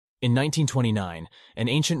In 1929, an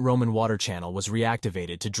ancient Roman water channel was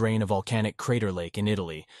reactivated to drain a volcanic crater lake in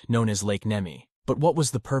Italy, known as Lake Nemi. But what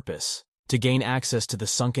was the purpose? To gain access to the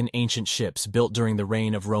sunken ancient ships built during the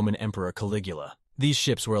reign of Roman Emperor Caligula. These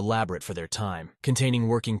ships were elaborate for their time, containing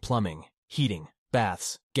working plumbing, heating,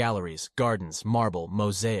 baths, galleries, gardens, marble,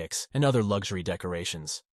 mosaics, and other luxury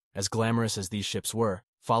decorations. As glamorous as these ships were,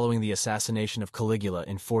 following the assassination of Caligula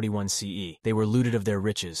in 41 CE, they were looted of their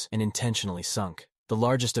riches and intentionally sunk. The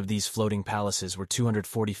largest of these floating palaces were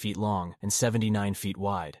 240 feet long and 79 feet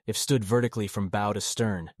wide. If stood vertically from bow to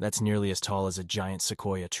stern, that's nearly as tall as a giant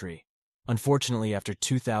sequoia tree. Unfortunately, after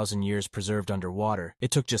 2,000 years preserved underwater, it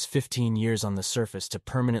took just 15 years on the surface to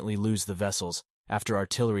permanently lose the vessels after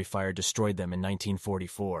artillery fire destroyed them in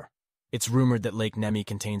 1944. It's rumored that Lake Nemi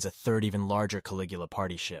contains a third even larger Caligula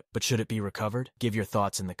party ship, but should it be recovered? Give your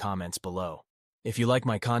thoughts in the comments below. If you like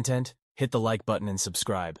my content, hit the like button and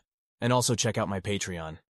subscribe. And also check out my Patreon.